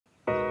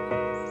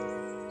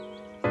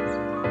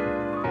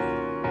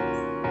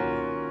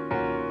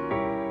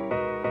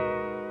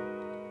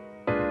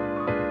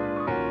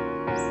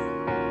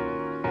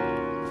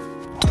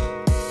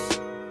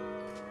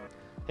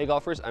Hey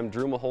golfers, I'm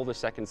Drew Mahowald of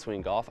Second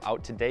Swing Golf,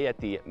 out today at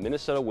the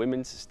Minnesota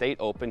Women's State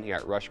Open here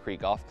at Rush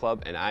Creek Golf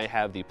Club, and I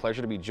have the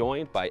pleasure to be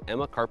joined by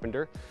Emma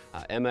Carpenter.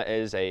 Emma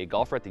is a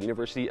golfer at the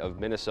University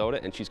of Minnesota,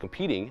 and she's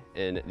competing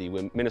in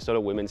the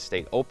Minnesota Women's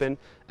State Open.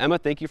 Emma,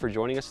 thank you for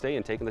joining us today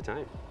and taking the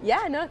time.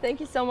 Yeah, no, thank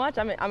you so much.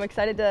 I'm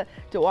excited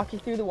to walk you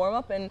through the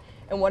warm-up and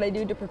what I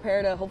do to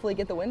prepare to hopefully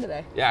get the win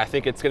today. Yeah, I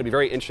think it's going to be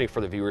very interesting for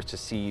the viewers to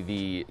see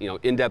the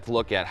in-depth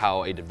look at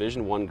how a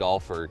Division I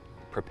golfer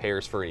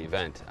prepares for an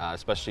event,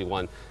 especially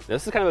one.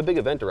 This is kind of a big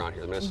event around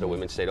here, the Minnesota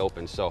Women's State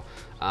Open. So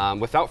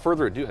without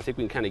further ado, I think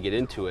we can kind of get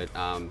into it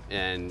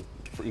and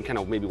you can kind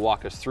of maybe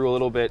walk us through a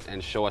little bit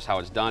and show us how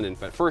it's done.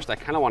 But first, I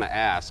kind of want to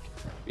ask,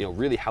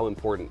 really how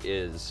important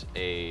is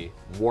a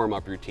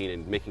warm-up routine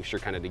and making sure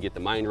kind of to get the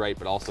mind right,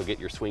 but also get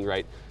your swing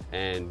right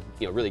and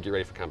really get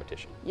ready for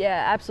competition.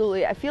 Yeah,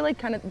 absolutely. I feel like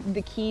kind of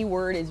the key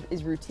word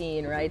is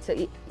routine, right?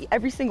 So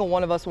every single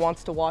one of us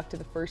wants to walk to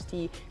the first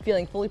tee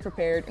feeling fully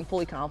prepared and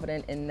fully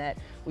confident in that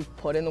we've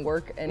put in the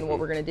work and what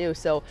we're going to do.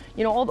 So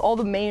all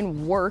the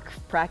main work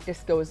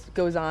practice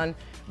goes on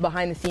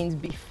behind the scenes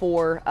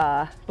before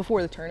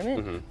the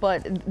tournament,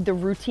 but the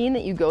routine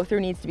that you go through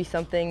needs to be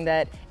something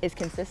that is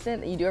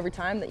consistent, that you do every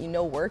time, that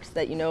works,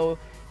 that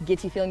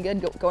gets you feeling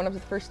good going up to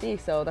the first tee.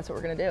 So that's what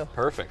we're going to do.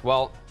 Perfect.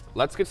 Well,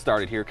 let's get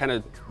started here. Kind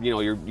of,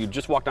 you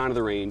just walked onto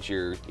the range.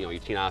 You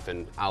tee off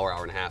an hour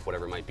and a half,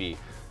 whatever it might be.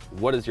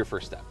 What is your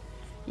first step?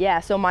 Yeah,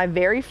 so my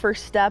very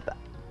first step,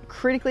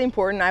 critically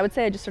important. I would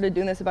say I just started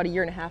doing this about a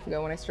year and a half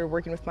ago when I started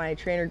working with my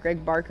trainer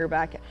Greg Barker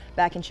back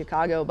in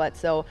Chicago. But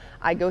so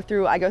I go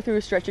through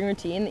a stretching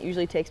routine that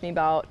usually takes me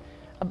about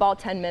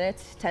 10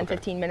 minutes,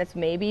 15 minutes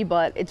maybe,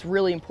 but it's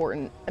really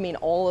important. I mean,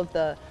 all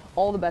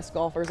the best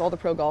golfers, all the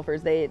pro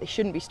golfers, they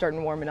shouldn't be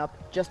starting warming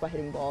up just by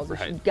hitting balls.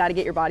 Right. You got to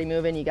get your body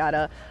moving. You got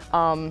to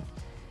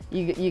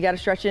you got to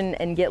stretch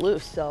and get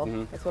loose.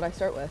 So that's what I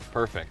start with.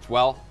 Perfect.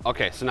 Well,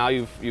 okay. So now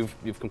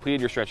you've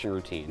completed your stretching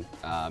routine,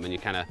 and you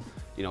kind of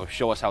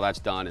show us how that's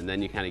done, and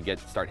then you kind of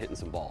start hitting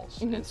some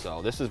balls. And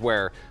so this is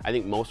where I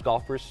think most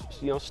golfers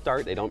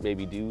start. They don't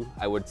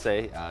I would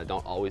say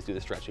don't always do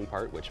the stretching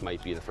part, which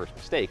might be the first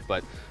mistake,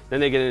 but then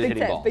they get into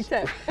hitting balls. Big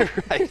 10.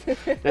 Right.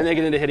 Then they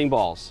get into hitting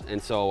balls.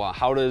 And so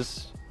how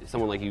does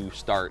someone like you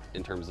start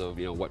in terms of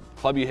what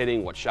club you're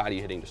hitting, what shot are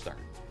you hitting to start?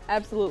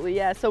 Absolutely,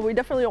 yeah. So we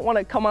definitely don't want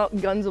to come out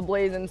guns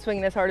a-blazing,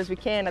 swinging as hard as we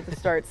can at the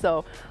start.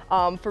 So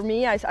for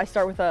me, I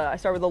start with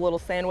a little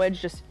sand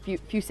wedge, just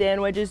few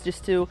sand wedges,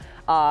 just to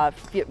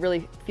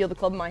really feel the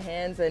club in my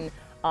hands and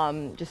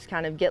just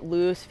kind of get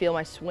loose, feel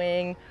my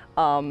swing,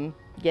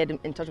 get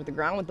in touch with the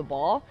ground with the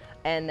ball,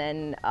 and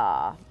then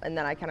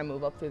I kind of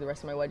move up through the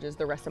rest of my wedges,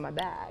 the rest of my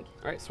bag.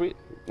 All right, sweet.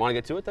 Want to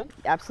get to it then?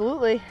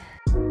 Absolutely.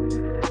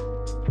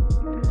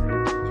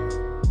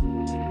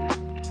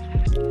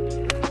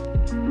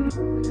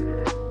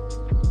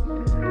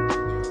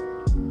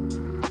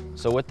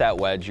 So with that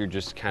wedge, you're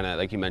just kind of,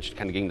 like you mentioned,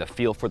 kind of getting the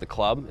feel for the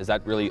club. Is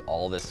that really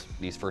all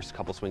these first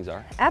couple swings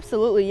are?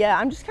 Absolutely, yeah.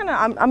 I'm just kind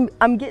of,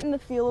 I'm getting the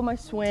feel of my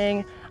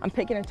swing. I'm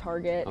picking a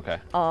target. Okay.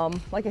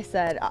 Like I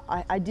said,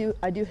 I do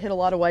hit a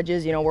lot of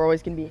wedges. We're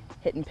always going to be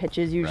hitting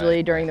pitches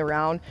usually during the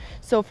round.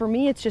 So for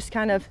me, it's just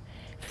kind of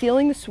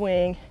feeling the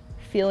swing,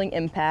 feeling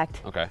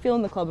impact,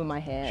 feeling the club in my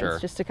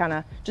hands, just to kind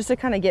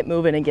of get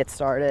moving and get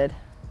started.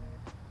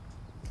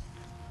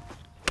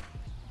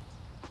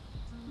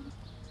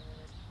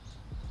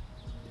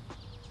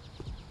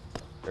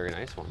 Very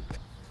nice one.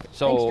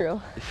 So, thanks,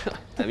 Drew.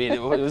 I mean,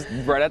 it was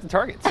right at the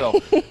target. So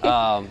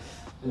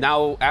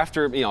now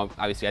after,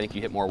 obviously I think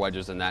you hit more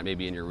wedges than that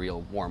maybe in your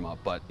real warm-up,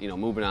 but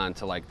moving on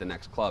to like the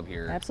next club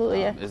here.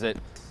 Absolutely, yeah.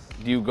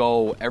 Do you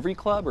go every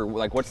club, or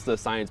like what's the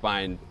science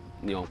behind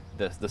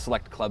the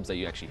select clubs that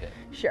you actually hit?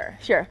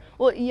 Sure.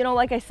 Well,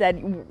 like I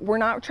said, we're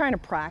not trying to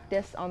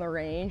practice on the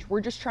range. We're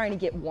just trying to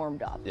get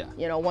warmed up.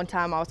 Yeah. One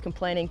time I was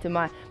complaining to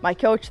my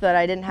coach that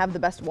I didn't have the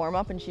best warm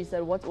up, and she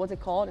said, what's it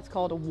called? It's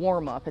called a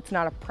warm up. It's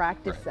not a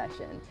practice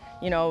session.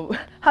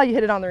 How you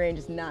hit it on the range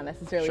is not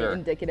necessarily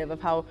indicative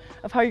of how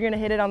you're going to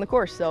hit it on the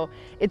course. So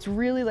it's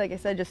really, like I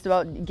said, just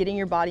about getting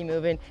your body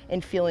moving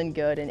and feeling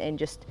good and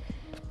just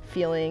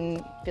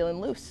feeling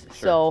loose.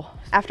 So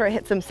after I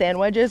hit some sand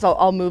wedges,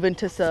 I'll move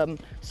into some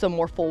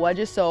more full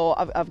wedges. So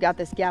I've got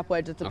this gap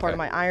wedge that's a part of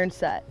my iron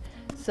set.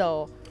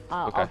 So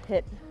I'll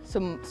hit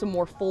some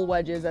more full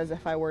wedges as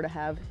if I were to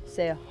have,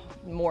 say,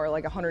 more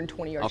like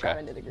 120 yard shot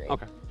into the green.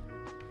 Okay.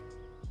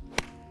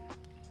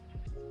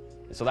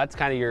 So that's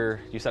kind of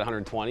you said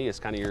 120 is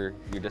kind of your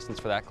distance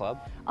for that club,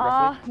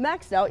 roughly?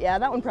 Maxed out, yeah.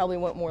 That one probably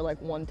went more like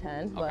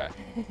 110. But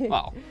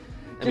Wow.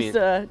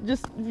 Yeah.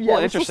 Well,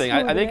 interesting.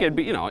 I think it'd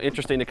be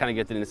interesting to kind of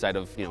get the inside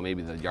of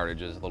maybe the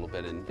yardages a little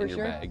bit in your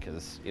bag,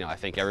 because I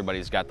think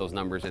everybody's got those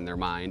numbers in their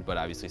mind, but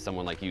obviously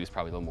someone like you is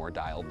probably a little more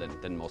dialed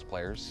than most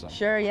players. So.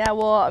 Sure. Yeah.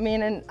 Well, I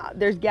mean, and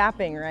there's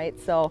gapping, right?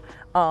 So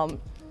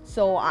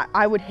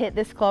I would hit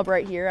this club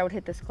right here. I would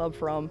hit this club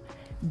from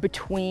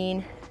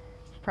between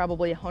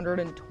probably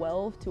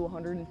 112 to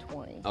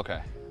 120.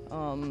 Okay.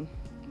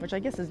 which I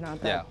guess is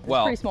not that. Yeah, It's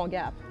well, a pretty small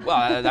gap.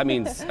 Well, that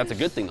means that's a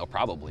good thing though,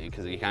 probably,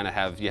 because you kind of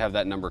have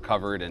that number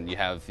covered, and you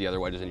have the other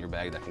wedges in your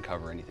bag that can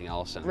cover anything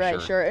else. And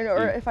right, sure. And,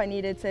 or if I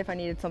needed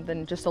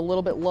something just a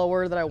little bit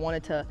lower that I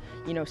wanted to,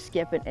 you know,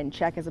 skip and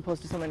check as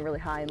opposed to something really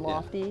high and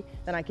lofty,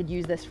 then I could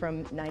use this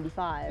from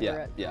 95.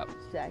 Yeah, yeah.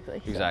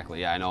 Exactly.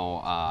 Exactly. Yeah, I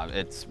know.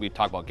 We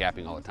talk about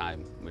gapping all the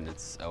time when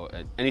it's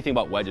anything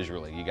about wedges.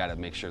 Really, you got to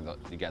make sure that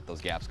you got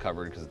those gaps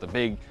covered, because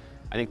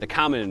I think the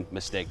common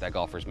mistake that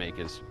golfers make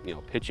is, you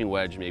know, pitching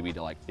wedge maybe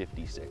to like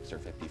 56 or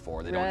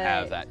 54. They don't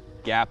have that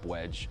gap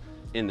wedge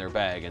in their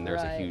bag, and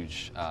there's a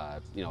huge,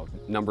 you know,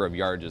 number of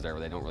yardages there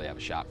where they don't really have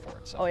a shot for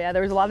it. So. Oh yeah,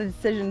 there was a lot of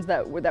decisions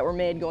that were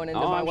made going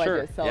into my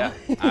wedges. Sure. So. Yeah,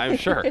 I'm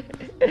sure.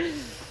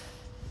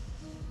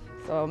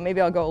 So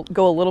maybe I'll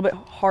go a little bit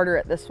harder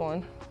at this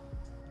one.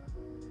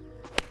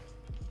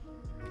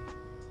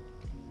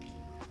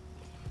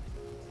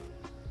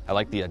 I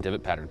like the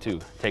divot pattern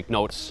too. Take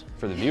notes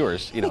for the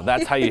viewers. You know,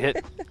 that's how you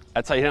hit.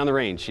 That's how you hit on the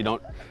range. You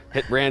don't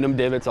hit random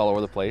divots all over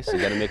the place. You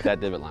got to make that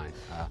divot line.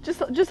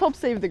 Just help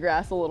save the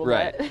grass a little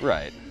bit.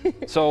 Right.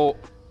 So,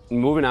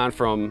 moving on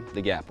from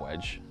the gap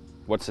wedge,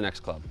 what's the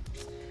next club?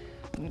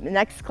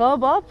 Next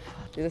club up,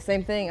 do the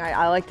same thing.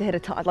 I like to hit a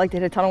ton. I'd like to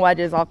hit a ton of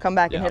wedges. I'll come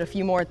back and hit a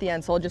few more at the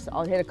end. So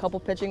I'll hit a couple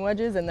pitching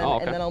wedges, and then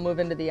and then I'll move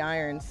into the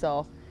irons.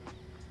 So.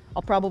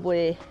 I'll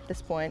probably, at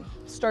this point,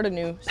 start a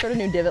new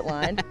divot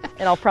line,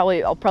 and I'll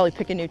probably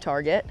pick a new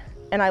target.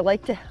 And I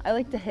like to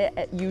hit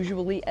at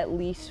usually at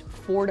least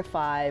 4 to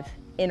 5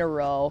 in a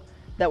row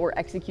that were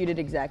executed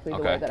exactly the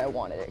way that I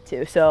wanted it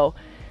to. So,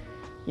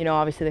 you know,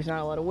 obviously there's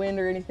not a lot of wind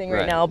or anything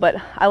right now, but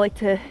I like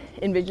to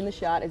envision the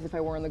shot as if I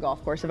were on the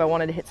golf course. If I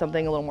wanted to hit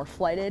something a little more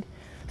flighted,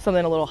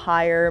 something a little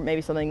higher,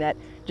 maybe something that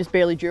just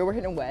barely drew. We're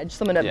hitting a wedge,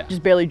 something that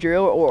just barely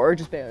drew or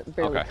just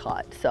barely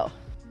caught. So.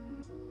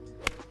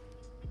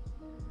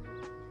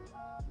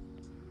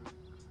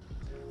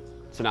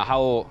 So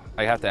now,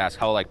 I have to ask,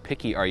 how like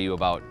picky are you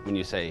about when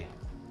you say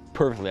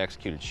perfectly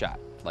executed shot?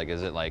 Like,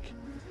 is it like,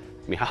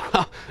 I mean,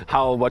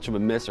 how much of a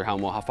miss or how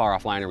far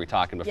offline are we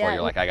talking before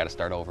you're like, I got to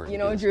start over? You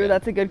know, Drew,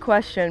 that's a good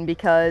question,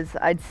 because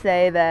I'd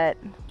say that,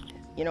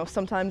 you know,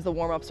 sometimes the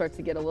warm up starts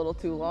to get a little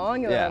too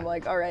long, and then I'm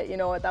like, all right, you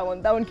know what, that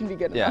one can be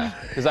good enough.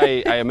 Yeah, because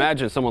I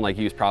imagine someone like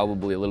you is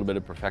probably a little bit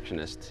of a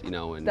perfectionist, you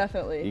know, and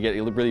definitely you get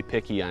really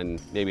picky on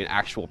maybe an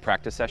actual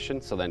practice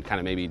session, so then kind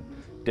of maybe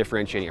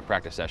differentiating a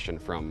practice session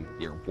from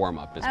your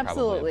warm-up is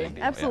probably a big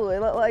deal. Absolutely.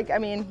 Like, I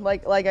mean,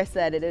 like I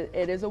said, it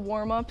is a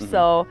warm-up.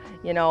 So,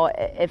 you know,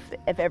 if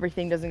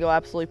everything doesn't go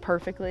absolutely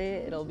perfectly,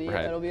 it'll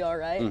be all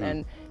right.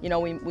 And you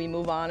know, we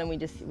move on, and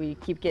we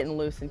keep getting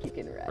loose and keep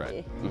getting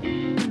ready. All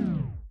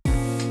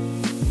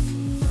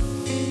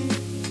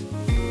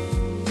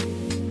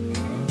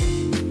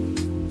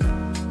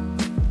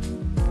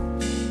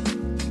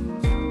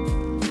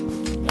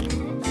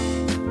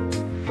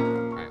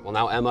right. Well,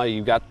 now Emma,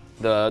 you've got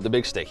the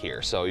big stick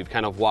here. So you've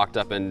kind of walked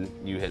up and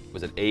you hit,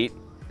 was it 8,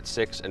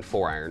 6, and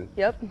 4 iron?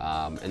 Yep.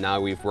 And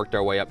now we've worked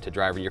our way up to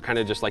driver. You're kind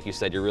of just like you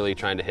said, you're really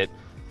trying to hit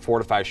 4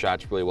 to 5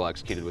 shots really well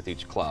executed with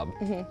each club.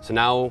 So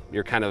now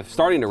you're kind of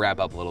starting to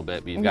wrap up a little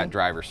bit, but you've got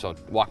driver. So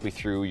walk me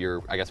through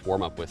your, I guess,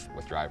 warm up with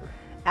driver.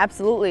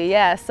 Absolutely,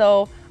 yeah.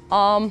 So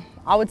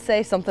I would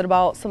say something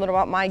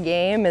about my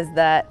game is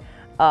that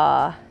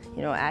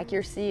you know,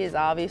 accuracy is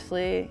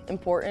obviously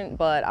important,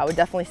 but I would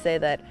definitely say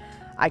that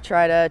I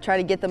try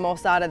to get the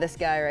most out of this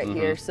guy right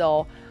here.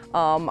 So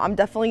I'm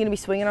definitely going to be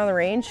swinging on the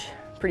range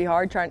pretty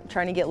hard,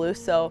 trying to get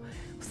loose. So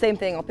same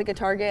thing, I'll pick a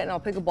target and I'll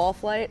pick a ball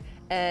flight,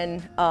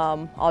 and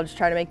I'll just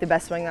try to make the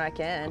best swing that I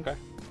can. Okay.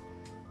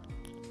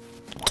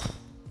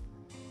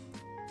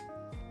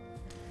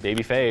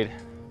 Baby fade.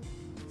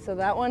 So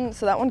that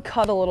one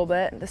cut a little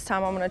bit. This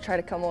time I'm going to try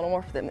to come a little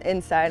more from the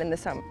inside, and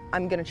this time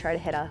I'm going to try to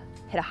hit a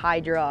high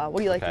draw. What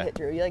do you like to hit,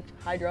 Drew? You like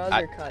high draws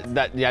or cuts?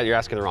 Yeah, you're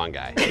asking the wrong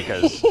guy,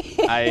 because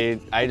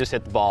I just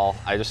hit the ball,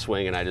 I just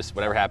swing, and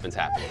whatever happens,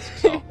 happens.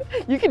 So.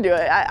 You can do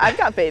it. I've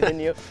got faith in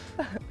you.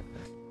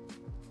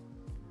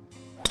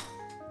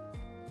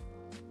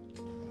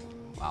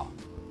 Wow.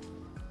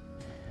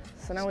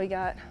 So now we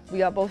got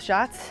both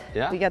shots.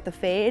 Yeah. We got the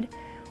fade,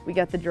 we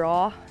got the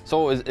draw.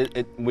 So is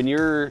it when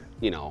you're,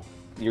 you know,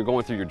 you're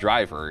going through your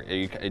driver,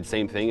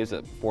 same thing, is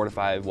it 4 to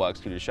 5 well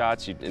executed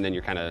shots, and then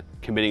you're kind of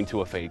committing to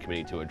a fade,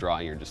 committing to a draw,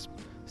 and you're just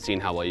seeing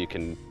how well you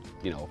can,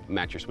 you know,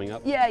 match your swing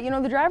up? Yeah, you know,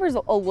 the driver's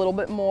a little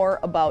bit more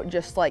about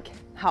just like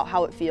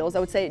how it feels. I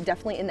would say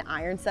definitely in the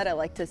iron set, I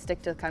like to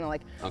stick to kind of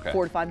like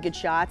 4 to 5 good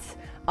shots.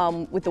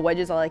 With the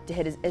wedges, I like to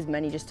hit as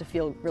many just to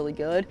feel really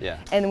good. Yeah.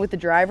 And with the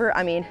driver,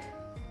 I mean,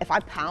 if I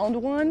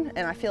pound one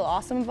and I feel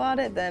awesome about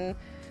it, then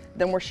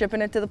we're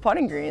shipping it to the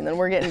putting green, then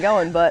we're getting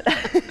going. But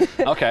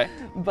okay.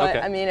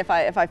 I mean, if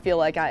I feel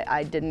like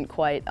I didn't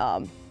quite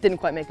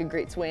make a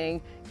great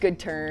swing, good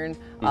turn,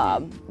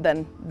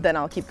 then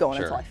I'll keep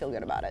going until I feel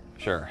good about it.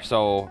 Sure.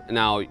 So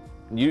now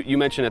you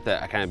mentioned at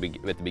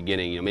the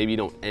beginning, you know, maybe you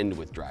don't end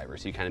with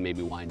drivers. You kind of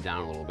maybe wind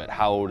down a little bit.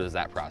 How does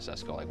that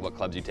process go? Like, what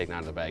clubs you taking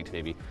out of the bag to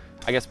maybe,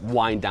 I guess,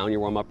 wind down your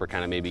warm up, or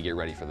kind of maybe get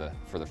ready for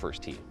the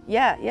first tee?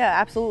 Yeah,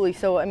 absolutely.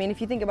 So I mean,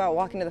 if you think about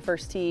walking to the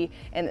first tee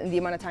and the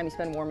amount of time you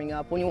spend warming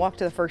up, when you walk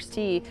to the first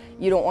tee,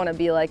 you don't want to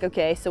be like,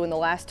 okay, so in the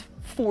last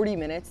 40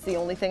 minutes, the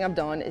only thing I've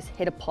done is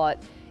hit a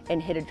putt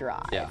and hit a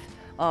drive. Yeah.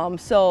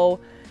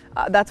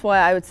 That's why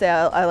I would say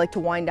I like to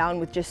wind down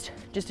with just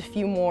a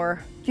few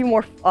more, you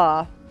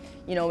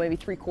know, maybe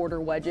 3/4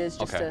 wedges,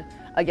 just to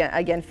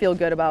again feel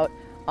good about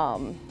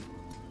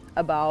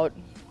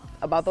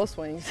those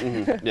swings.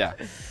 Mm-hmm. Yeah.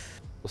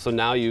 So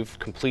now you've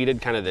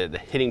completed kind of the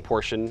hitting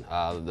portion,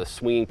 the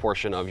swinging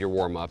portion of your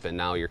warm up, and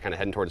now you're kind of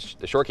heading towards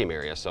the short game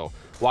area. So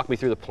walk me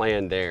through the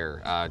plan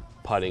there,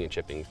 putting and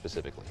chipping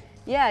specifically.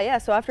 Yeah.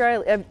 So after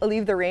I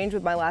leave the range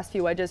with my last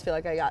few wedges, feel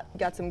like I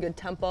got some good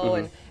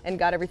tempo and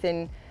got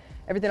everything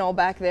all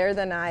back there,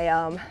 then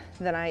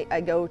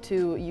I go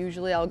to,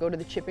 usually I'll go to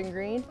the chipping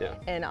green,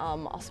 and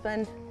I'll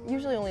spend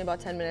usually only about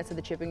 10 minutes at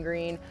the chipping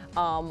green,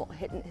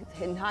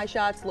 hitting high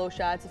shots, low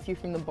shots, a few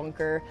from the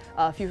bunker,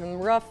 a few from the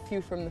rough, a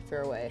few from the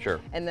fairway.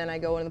 Sure. And then I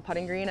go into the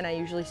putting green, and I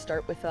usually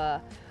start with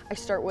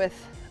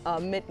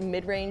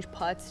mid-range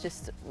putts,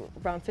 just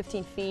around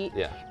 15 feet,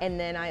 and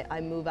then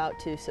I move out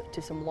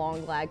to some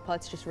long lag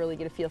putts, just really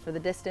get a feel for the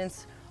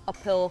distance,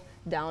 uphill,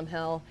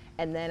 downhill,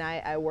 and then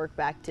I work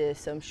back to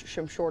some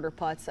shorter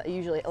putts. I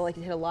like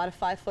to hit a lot of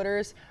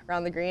 5-footers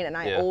around the green, and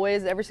I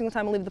always, every single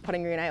time I leave the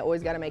putting green, I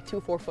always got to make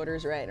 2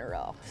 4-footers right in a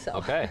row. So.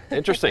 Okay,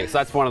 interesting. So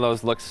that's one of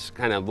those looks,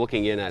 kind of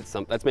looking in at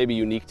some, that's maybe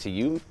unique to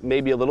you,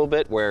 maybe a little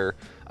bit, where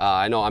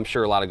I'm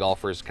sure a lot of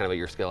golfers kind of at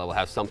your skill level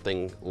have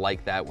something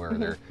like that, where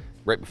they're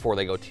right before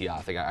they go tee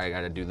off, I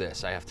got to do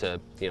this. I have to,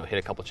 hit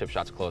a couple chip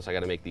shots close. I got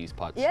to make these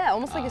putts. Yeah,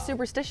 almost like a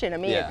superstition. I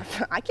mean,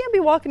 I can't be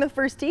walking to the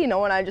first tee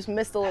knowing I just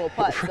missed a little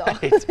putt.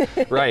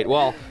 Right, right.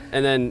 Well,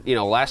 and then,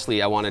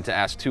 lastly, I wanted to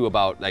ask too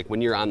about, like,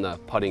 when you're on the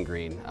putting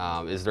green,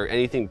 is there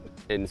anything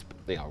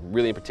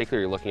really in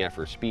particular you're looking at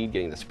for speed,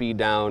 getting the speed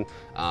down?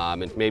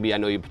 And maybe, I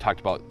know you've talked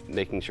about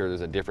making sure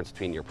there's a difference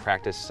between your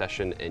practice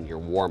session and your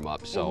warm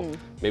up. So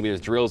maybe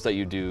there's drills that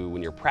you do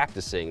when you're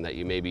practicing that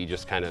you maybe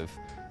just kind of,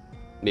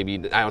 maybe,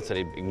 I don't say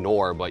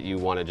ignore, but you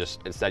want to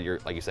just, instead,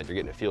 like you said, you're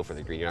getting a feel for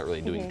the green. You're not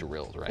really doing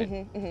drills,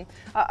 right?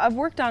 I've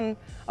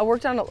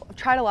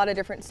tried a lot of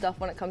different stuff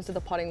when it comes to the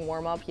putting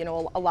warm up.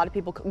 A lot of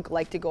people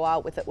like to go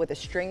out with a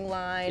string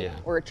line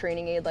or a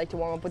training aid, like to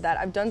warm up with that.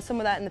 I've done some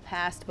of that in the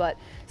past, but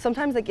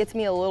sometimes it gets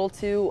me a little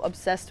too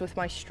obsessed with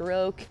my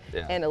stroke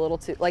and a little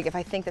too, like, if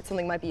I think that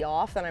something might be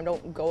off, then I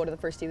don't go to the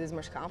first tee with as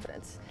much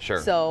confidence.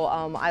 Sure. So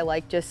I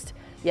like just,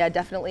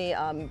 definitely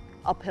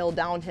uphill,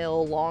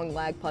 downhill, long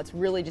lag putts,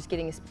 really just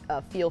getting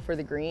a feel for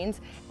the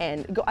greens.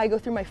 And I go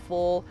through my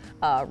full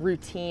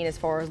routine as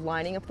far as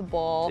lining up the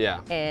ball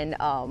and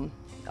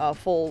a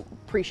full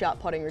pre-shot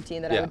putting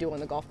routine that I would do on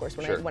the golf course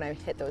when I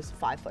hit those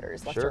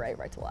 5-footers, left to right,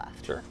 right to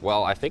left. Sure.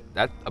 Well, I think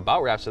that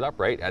about wraps it up,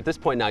 right? At this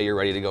point now, you're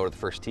ready to go to the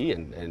first tee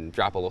and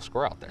drop a little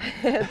score out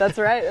there. That's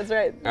right, that's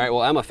right. All right,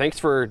 well, Emma, thanks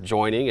for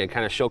joining and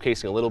kind of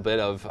showcasing a little bit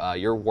of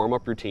your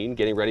warm-up routine,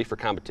 getting ready for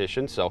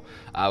competition. So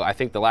I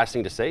think the last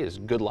thing to say is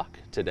good luck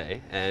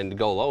today and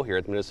go low here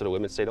at the Minnesota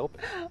Women's State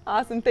Open.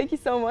 Awesome, thank you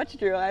so much,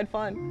 Drew. I had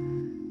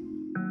fun.